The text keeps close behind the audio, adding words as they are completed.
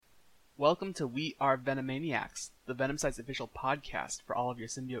Welcome to We Are Venomaniacs, the Venom Site's official podcast for all of your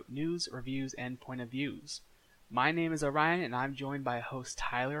symbiote news, reviews, and point of views. My name is Orion, and I'm joined by hosts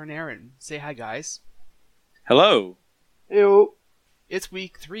Tyler and Aaron. Say hi, guys. Hello. Ew. It's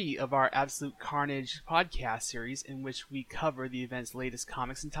week 3 of our Absolute Carnage podcast series, in which we cover the event's latest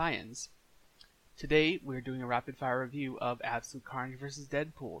comics and tie-ins. Today, we're doing a rapid-fire review of Absolute Carnage vs.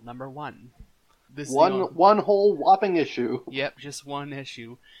 Deadpool, number 1. One whole whopping issue. Yep, just one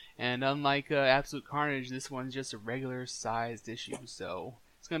issue. And unlike Absolute Carnage, this one's just a regular-sized issue, so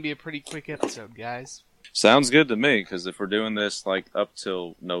it's going to be a pretty quick episode, guys. Sounds good to me, because if we're doing this up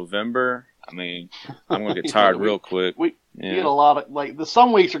till November, I'm going to get tired real quick. We get a lot of,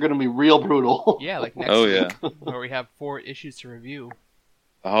 some weeks are going to be real brutal. Yeah, like next week, where we have 4 issues to review.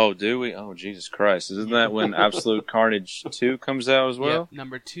 Oh, do we? Oh, Jesus Christ. Isn't that when Absolute Carnage 2 comes out as well? Yep,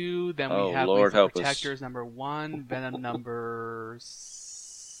 number 2, then we have Lord, Lethal Protectors, number 1, Venom number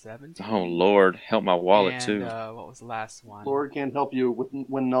 17. Oh, Lord, help my wallet, too. What was the last one? Lord can't help you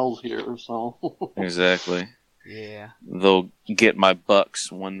when Null's here, so... Exactly. Yeah. They'll get my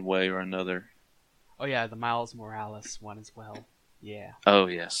bucks one way or another. Oh, yeah, the Miles Morales one as well. Yeah. Oh,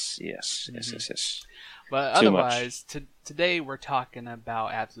 yes. But otherwise, today we're talking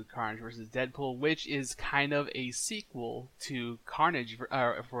about Absolute Carnage vs. Deadpool, which is kind of a sequel to Carnage,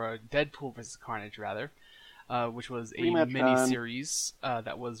 for Deadpool vs. Carnage, rather, which was a mini-series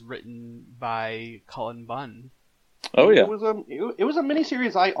that was written by Cullen Bunn. Oh, yeah. It was a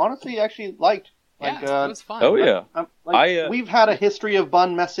mini-series I honestly actually liked. It was fun. Oh, yeah. We've had a history of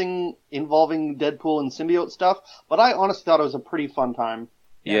Bunn messing involving Deadpool and symbiote stuff, but I honestly thought it was a pretty fun time.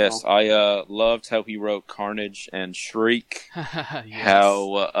 Yes, I loved how he wrote Carnage and Shriek. Yes.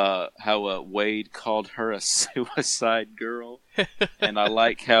 How Wade called her a suicide girl, and I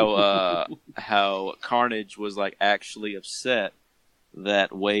like how Carnage was actually upset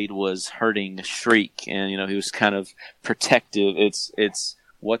that Wade was hurting Shriek, and he was kind of protective. It's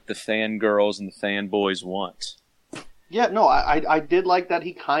what the fangirls and the fanboys want. Yeah, no, I did like that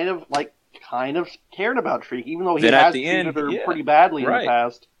he kind of cared about Shriek, even though he has treated her pretty badly in the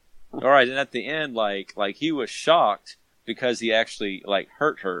past. All right, and at the end, he was shocked because he actually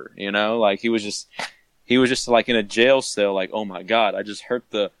hurt her. He was just in a jail cell. Oh my God, I just hurt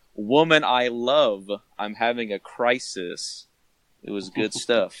the woman I love. I'm having a crisis. It was good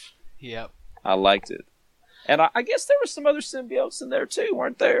stuff. Yep, I liked it, and I guess there were some other symbiotes in there too,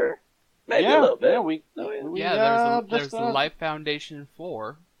 weren't there? Maybe a little bit. There's the Life Foundation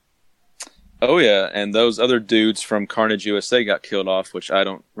 4. Oh, yeah, and those other dudes from Carnage USA got killed off, which I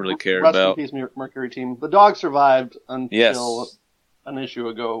don't really care about. Rest in peace, Mercury Team. The dog survived until an issue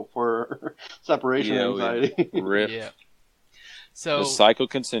ago for separation anxiety. Rip. Yeah. So the cycle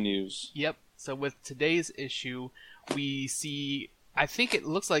continues. Yep. So with today's issue, we see, I think it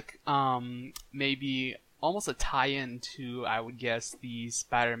looks like maybe almost a tie-in to, I would guess, the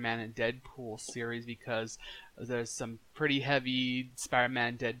Spider-Man and Deadpool series, because there's some pretty heavy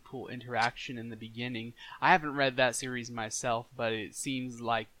Spider-Man Deadpool interaction in the beginning. I haven't read that series myself, but it seems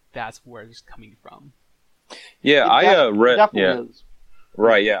like that's where it's coming from. Yeah, I read. Yeah,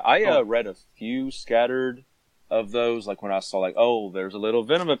 right. Yeah, I read a few scattered of those, when I saw there's a little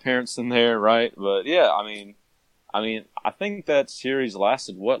Venom appearance in there, right? But yeah, I mean, I think that series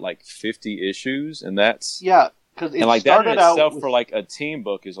lasted 50 issues, and that's because it started that in itself out for a team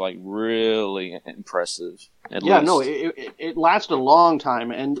book is really impressive. It lasted a long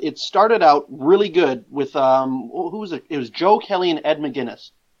time, and it started out really good with who was it? It was Joe Kelly and Ed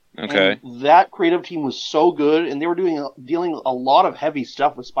McGuinness. Okay, and that creative team was so good, and they were dealing a lot of heavy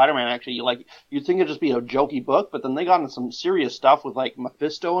stuff with Spider-Man. Actually, you'd think it'd just be a jokey book, but then they got into some serious stuff with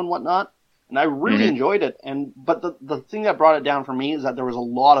Mephisto and whatnot. And I really enjoyed it, but the thing that brought it down for me is that there was a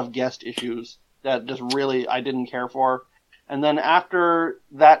lot of guest issues that just really I didn't care for. And then after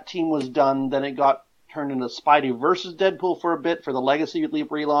that team was done, then it got turned into Spidey versus Deadpool for a bit for the Legacy Leap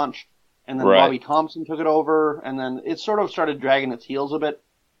relaunch, and then Bobby Thompson took it over, and then it sort of started dragging its heels a bit.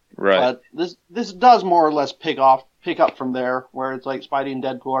 Right. But this does more or less pick up from there, where it's Spidey and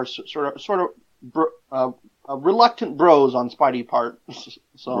Deadpool are sort of reluctant bros on Spidey part.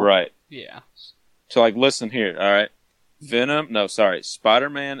 So right. Yeah. So, listen here, all right?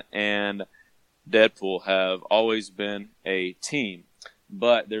 Spider-Man and Deadpool have always been a team,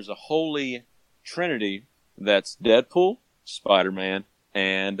 but there's a holy trinity that's Deadpool, Spider-Man,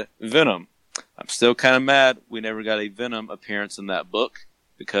 and Venom. I'm still kind of mad we never got a Venom appearance in that book,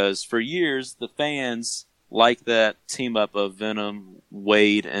 because for years the fans liked that team-up of Venom,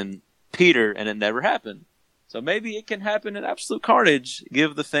 Wade, and Peter, and it never happened. So maybe it can happen in Absolute Carnage.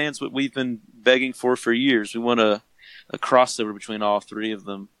 Give the fans what we've been begging for years. We want a crossover between all three of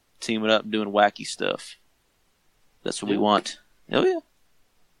them. teaming up and doing wacky stuff. That's what we want. Oh, yeah.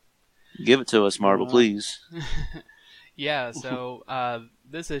 Give it to us, Marvel, please. Yeah, so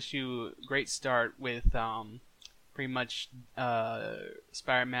this issue, great start with pretty much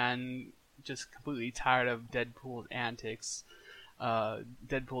Spider-Man just completely tired of Deadpool's antics.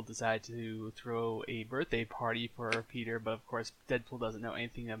 Deadpool decided to throw a birthday party for Peter, but of course Deadpool doesn't know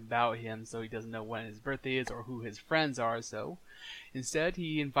anything about him, so he doesn't know when his birthday is or who his friends are, so instead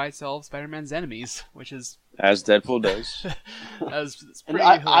he invites all of Spider-Man's enemies, which is... As Deadpool does. It's pretty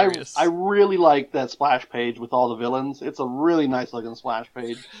hilarious. I really like that splash page with all the villains. It's a really nice looking splash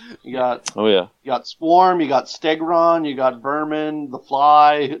page. You got you got Swarm, you got Stegron, you got Vermin, the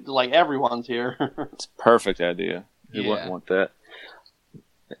Fly, like everyone's here. It's a perfect idea. You wouldn't want that.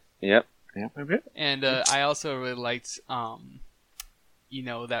 Yep. And I also really liked,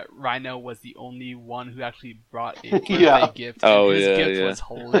 that Rhino was the only one who actually brought a birthday gift. Oh, his yeah, gift was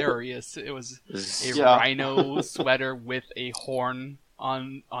hilarious. It was a rhino sweater with a horn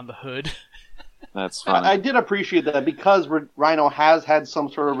on the hood. That's funny. I did appreciate that because Rhino has had some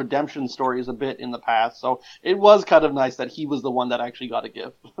sort of redemption stories a bit in the past, so it was kind of nice that he was the one that actually got a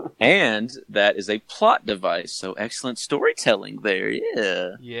gift. And that is a plot device, so excellent storytelling there,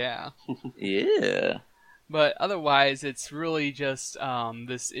 Yeah. Yeah. But otherwise, it's really just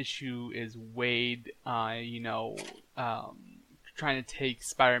this issue is Wade, trying to take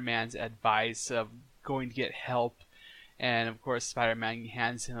Spider-Man's advice of going to get help. And of course, Spider-Man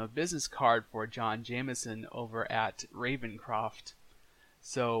hands him a business card for John Jameson over at Ravencroft.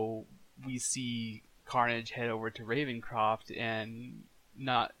 So we see Carnage head over to Ravencroft, and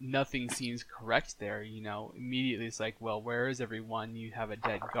nothing seems correct there. Immediately it's like, well, where is everyone? You have a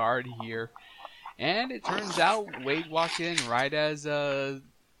dead guard here, and it turns out Wade walked in right as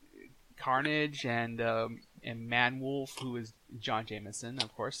Carnage and Man-Wolf, who is John Jameson,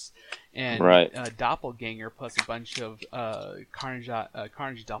 of course, and Doppelganger, plus a bunch of Carnage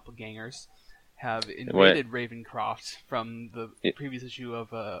doppelgangers, have invaded Ravencroft from the previous issue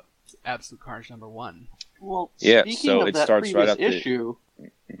of Absolute Carnage #1. Well, speaking of that previous issue,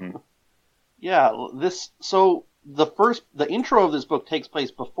 the intro of this book takes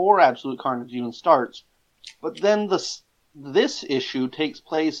place before Absolute Carnage even starts, but then this issue takes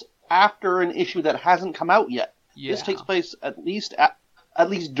place after an issue that hasn't come out yet. Yeah. This takes place at least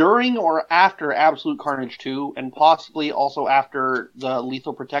during or after Absolute Carnage 2, and possibly also after the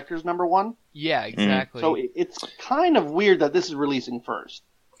Lethal Protectors #1. Yeah, exactly. So it's kind of weird that this is releasing first.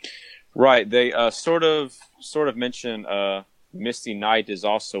 Right. They sort of mention Misty Knight is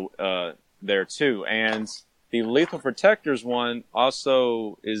also there too, and the Lethal Protectors one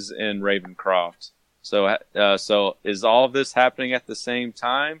also is in Ravencroft. So is all of this happening at the same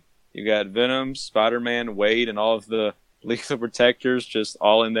time? You got Venom, Spider-Man, Wade, and all of the Lethal Protectors just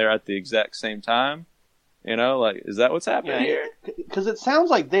all in there at the exact same time? Is that what's happening here? Because it sounds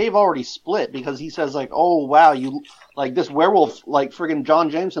like they've already split, because he says, oh, wow, you, this werewolf, friggin' John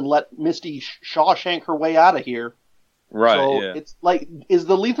Jameson let Misty Shawshank her way out of here. Right, so it's is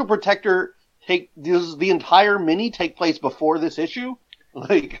the Lethal Protector does the entire mini take place before this issue?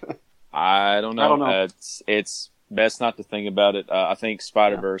 I don't know. It's best not to think about it. I think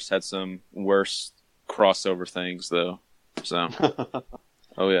Spider-Verse had some worse crossover things, though. So,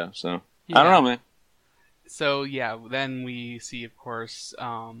 So I don't know, man. So then we see, of course,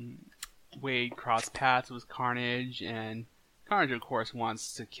 Wade cross paths with Carnage, and Carnage, of course,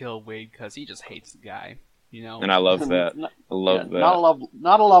 wants to kill Wade because he just hates the guy. And I love that. I love that. Not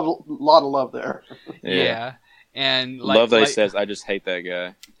a lot of love there. Yeah. And love that he says, "I just hate that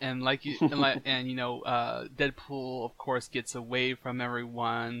guy." And Deadpool, of course, gets away from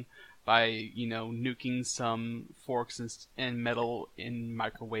everyone by nuking some forks and metal in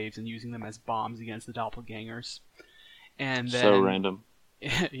microwaves and using them as bombs against the doppelgangers. And then so random.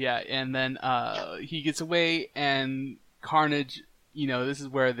 Yeah, and then he gets away, and Carnage. This is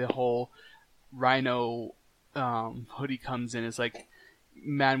where the whole Rhino hoodie comes in. It's like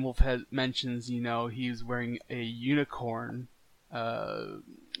Man-Wolf mentions, he's wearing a unicorn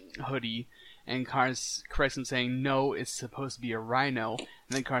hoodie, and Carnage corrects him saying, no, it's supposed to be a rhino. And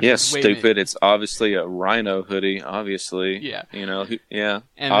then Carnage says, wait stupid, it's obviously a rhino hoodie, obviously. Yeah. And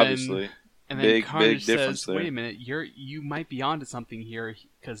obviously. Then Carnage big difference says, there. wait a minute, you might be onto something here,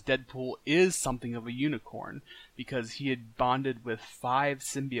 because Deadpool is something of a unicorn, because he had bonded with 5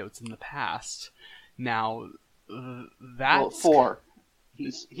 symbiotes in the past. Now, that's... 4.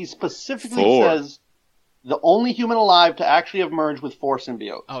 He specifically says the only human alive to actually have merged with 4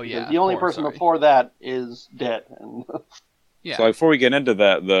 symbiotes. Oh, yeah. The only person before that is dead. Yeah. So before we get into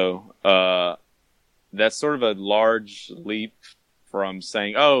that, though, that's sort of a large leap from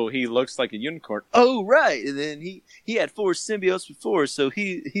saying, "Oh, he looks like a unicorn." Oh, right, and then he had 4 symbiotes before, so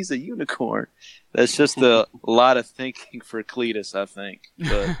he's a unicorn. That's just a lot of thinking for Cletus, I think.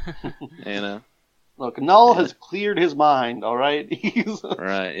 But Look, Null has cleared his mind. All right, he's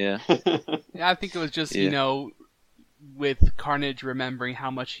right, yeah. Yeah, I think it was just with Carnage remembering how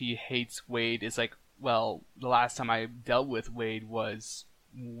much he hates Wade. It's like, well, the last time I dealt with Wade was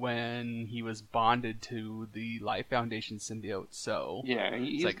when he was bonded to the Life Foundation symbiote. So yeah,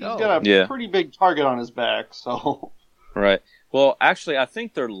 he's like, got a pretty big target on his back. So right. Well, actually, I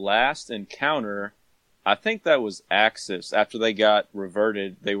think their last encounter, I think that was Axis. After they got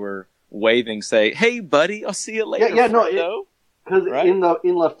reverted, they were waving, say, "Hey, buddy, I'll see you later." Yeah, no, because in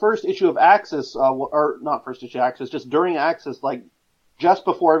the first issue of Axis, or not first issue of Axis, just during Axis, like just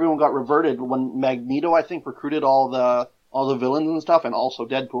before everyone got reverted, when Magneto, I think, recruited all the villains and stuff, and also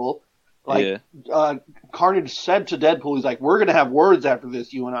Deadpool. Carnage said to Deadpool, he's like, "We're gonna have words after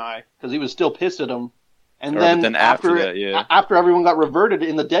this, you and I," because he was still pissed at him. And then after everyone got reverted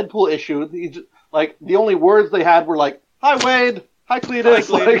in the Deadpool issue, like the only words they had were like, "Hi Wade, hi Cletus."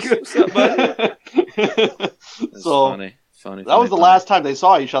 What's up, buddy? That's funny. That was the last time they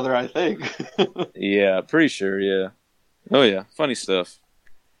saw each other, I think. Yeah, pretty sure. Yeah. Oh yeah, funny stuff.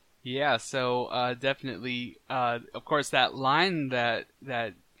 Yeah, so definitely, of course, that line that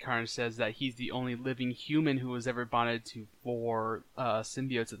Carnage says that he's the only living human who was ever bonded to 4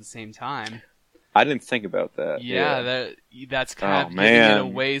 symbiotes at the same time. I didn't think about that. Yeah, that's kind of giving it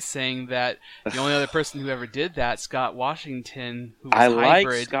away, saying that the only other person who ever did that, Scott Washington, who was Hybrid,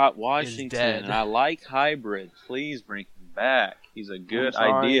 like Scott Washington, is dead. And I like Hybrid. Please bring him back. He's a good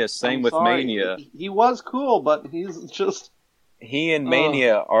idea. Same with Mania. He was cool, but he's just... He and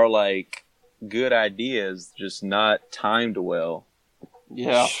Mania are like good ideas, just not timed well.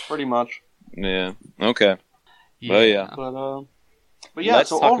 Yeah, pretty much. Yeah. Okay. Yeah. But yeah.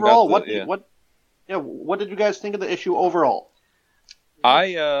 So overall, what did you guys think of the issue overall?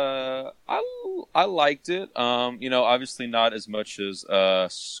 I liked it. Obviously not as much as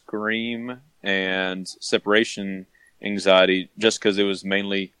Scream and Separation Anxiety, just because it was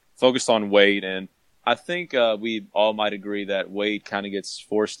mainly focused on Wade, and I think we all might agree that Wade kind of gets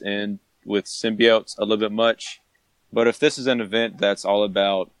forced in with symbiotes a little bit much. But if this is an event that's all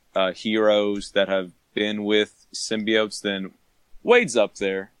about heroes that have been with symbiotes, then Wade's up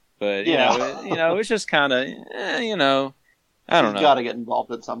there. But it's just kind of I don't know. He's got to get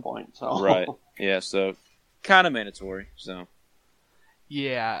involved at some point. So right, yeah. So kind of mandatory. So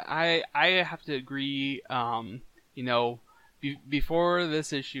yeah, I have to agree. Before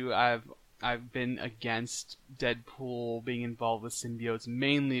this issue, I've been against Deadpool being involved with symbiotes,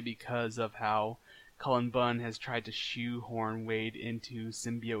 mainly because of how Cullen Bunn has tried to shoehorn Wade into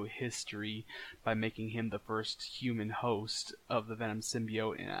symbiote history by making him the first human host of the Venom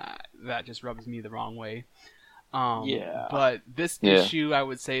symbiote, and that just rubs me the wrong way. But this issue, I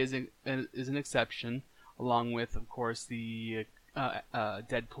would say, is an exception, along with, of course, the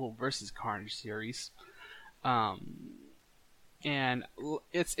Deadpool versus Carnage series. And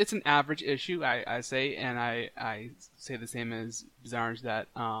it's an average issue, I say, and I say the same as Bizarre, that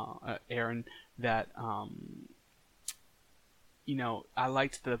Aaron, that I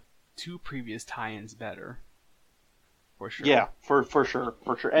liked the 2 previous tie-ins better, for sure. Yeah, for sure.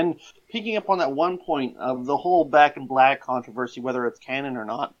 And picking up on that one point of the whole Back in Black controversy, whether it's canon or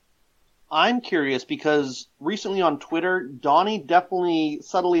not, I'm curious because recently on Twitter, Donnie definitely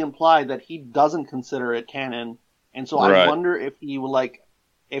subtly implied that he doesn't consider it canon. And so I wonder if he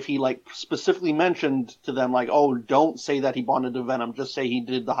specifically mentioned to them, like, oh, don't say that he bonded to Venom, just say he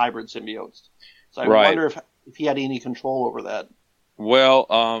did the hybrid symbiotes. So I wonder if he had any control over that. Well,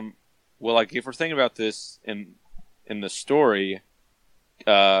 like if we're thinking about this in the story,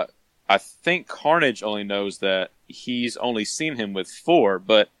 I think Carnage only knows that he's only seen him with 4,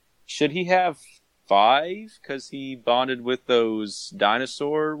 but should he have 5 because he bonded with those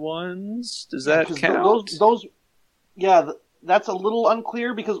dinosaur ones? Does that count? Those. Yeah, that's a little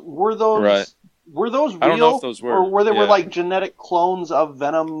unclear because were those real? I don't know if those were. Or were they were like genetic clones of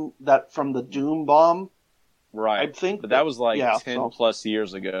Venom that from the Doom bomb? Right. I think. But that was like 10 plus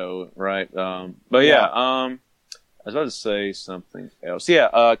years ago, right? I was about to say something else.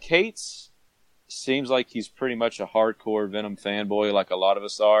 Yeah, Cates seems like he's pretty much a hardcore Venom fanboy, like a lot of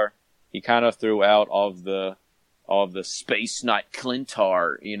us are. He kind of threw out all of the Space Knight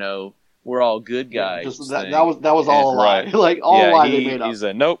Clintar, we're all good guys. That was all a lie. Like all a lie they made up. He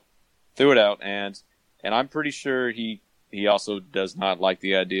said nope, threw it out, and I'm pretty sure he also does not like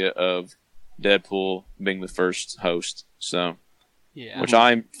the idea of Deadpool being the first host. So, which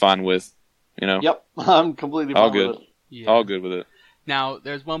I'm fine with. Yep, I'm completely fine with it. Yeah. All good with it. Now,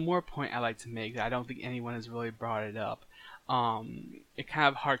 there's one more point I'd like to make that I don't think anyone has really brought it up. It kind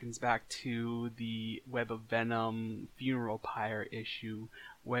of harkens back to the Web of Venom funeral pyre issue,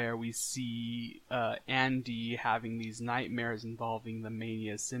 where we see Andy having these nightmares involving the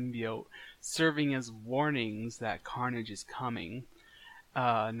Mania symbiote, serving as warnings that Carnage is coming.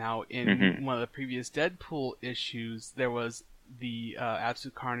 Now, in one of the previous Deadpool issues, there was the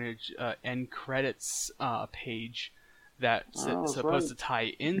Absolute Carnage end credits page that's supposed to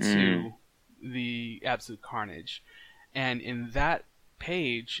tie into the Absolute Carnage. And in that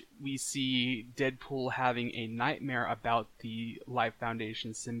page, we see Deadpool having a nightmare about the Life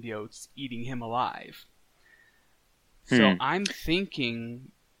Foundation symbiotes eating him alive. So I'm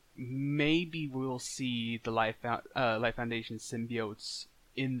thinking maybe we'll see the Life Foundation symbiotes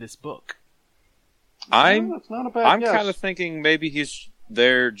in this book. That's not a bad guess. kind of thinking maybe he's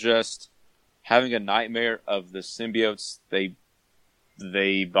there just having a nightmare of the symbiotes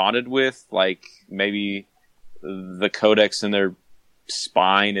they bonded with, like maybe the codex in their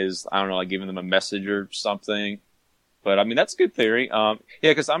spine is, I don't know, like giving them a message or something. But I mean, that's a good theory.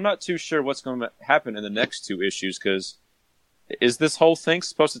 Because I'm not too sure what's going to happen in the next two issues. Because is this whole thing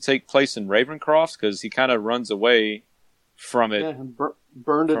supposed to take place in Ravencroft? Because he kind of runs away from it,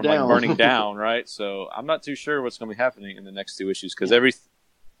 burned it down, like burning down, right? So I'm not too sure what's going to be happening in the next two issues. Because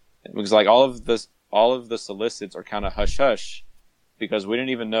it looks like all of the solicits are kind of hush hush, because we didn't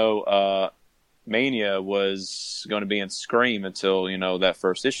even know Mania was going to be in Scream until that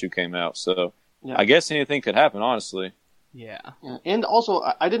first issue came out. So I guess anything could happen, honestly. Yeah. And also,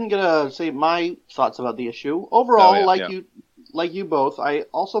 I didn't get to say my thoughts about the issue. Overall, like you both, I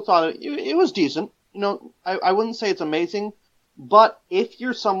also thought it was decent. I wouldn't say it's amazing, but if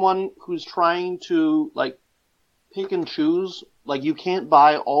you're someone who's trying to like pick and choose, like you can't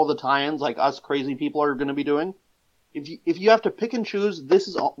buy all the tie-ins like us crazy people are going to be doing. If you have to pick and choose, this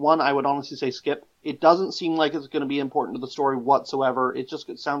is one I would honestly say skip. It doesn't seem like it's going to be important to the story whatsoever. It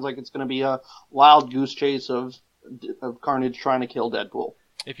sounds like it's going to be a wild goose chase of Carnage trying to kill Deadpool.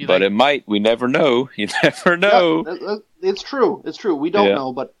 It might. We never know. You never know. Yeah, it's true. It's true. We don't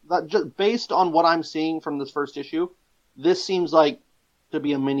know, but just based on what I'm seeing from this first issue, this seems like to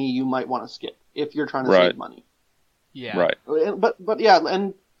be a mini you might want to skip if you're trying to save money. Yeah. Right. But yeah,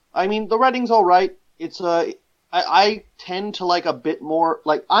 and I mean the writing's all right. It's I tend to like a bit more,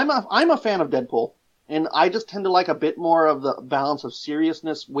 like, I'm a fan of Deadpool, and I just tend to like a bit more of the balance of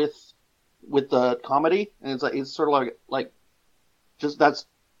seriousness with the comedy, and it's sort of like just that's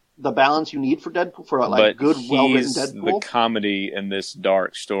the balance you need for Deadpool, for like good, well-written Deadpool. He's the comedy in this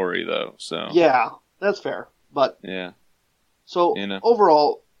dark story, though, so. Yeah, that's fair, but. Yeah. So,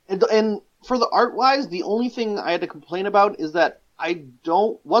 overall, and for the art-wise, the only thing I had to complain about is that I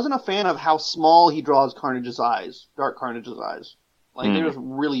wasn't a fan of how small he draws Carnage's eyes, Dark Carnage's eyes. Like, they're just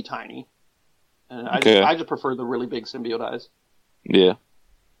really tiny. And I just prefer the really big symbiote eyes. Yeah.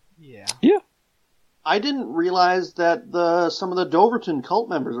 Yeah. Yeah. I didn't realize that some of the Doverton cult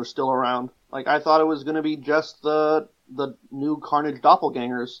members are still around. Like, I thought it was going to be just the new Carnage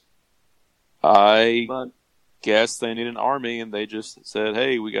doppelgangers. I guess they need an army, and they just said,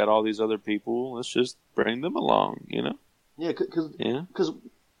 hey, we got all these other people, let's just bring them along, Yeah, because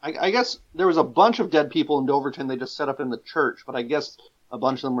I guess there was a bunch of dead people in Doverton they just set up in the church, but I guess a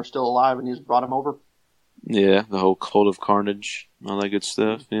bunch of them were still alive and he just brought them over. Yeah, the whole cult of Carnage, all that good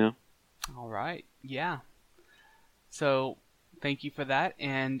stuff, yeah. All right, yeah. So, thank you for that,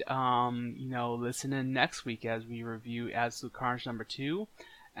 and, listen in next week as we review Absolute Carnage number 2,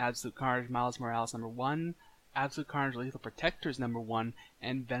 Absolute Carnage Miles Morales number 1, Absolute Carnage Lethal Protectors number 1,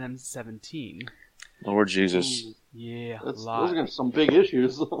 and Venom 17. Lord Jesus. Yeah, those are going to be some big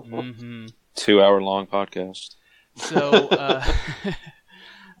issues. 2-hour long podcast. So,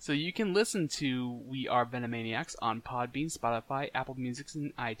 so you can listen to We Are Venomaniacs on Podbean, Spotify, Apple Music,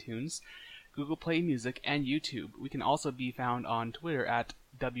 and iTunes, Google Play Music, and YouTube. We can also be found on Twitter at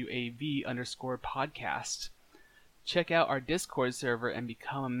WAV_podcast. Check out our Discord server and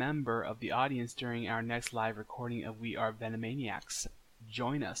become a member of the audience during our next live recording of We Are Venomaniacs.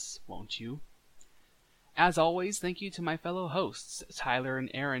 Join us, won't you? As always, thank you to my fellow hosts, Tyler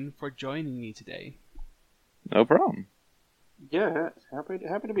and Aaron, for joining me today. No problem. Yeah, happy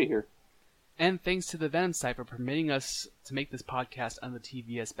to be here. And thanks to the Venom site for permitting us to make this podcast under the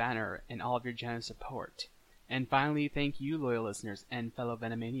TVS banner and all of your generous support. And finally, thank you, loyal listeners and fellow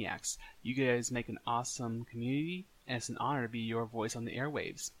Venomaniacs. You guys make an awesome community, and it's an honor to be your voice on the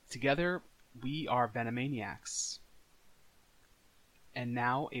airwaves. Together, we are Venomaniacs. And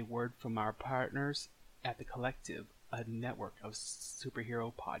now, a word from our partners at The Collective, a network of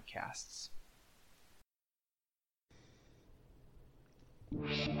superhero podcasts.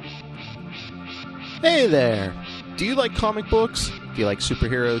 Hey there! Do you like comic books? Do you like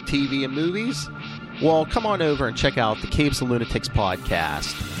superhero TV and movies? Well, come on over and check out the Capes and Lunatics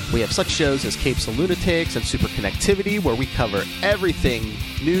podcast. We have such shows as Capes and Lunatics and Super Connectivity, where we cover everything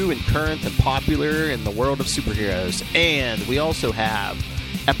new and current and popular in the world of superheroes. And we also have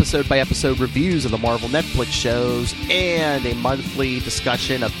episode-by-episode reviews of the Marvel Netflix shows and a monthly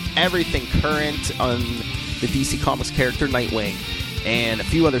discussion of everything current on the DC Comics character Nightwing, and a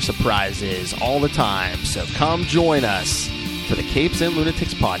few other surprises all the time. So come join us for the Capes and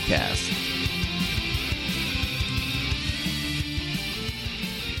Lunatics podcast.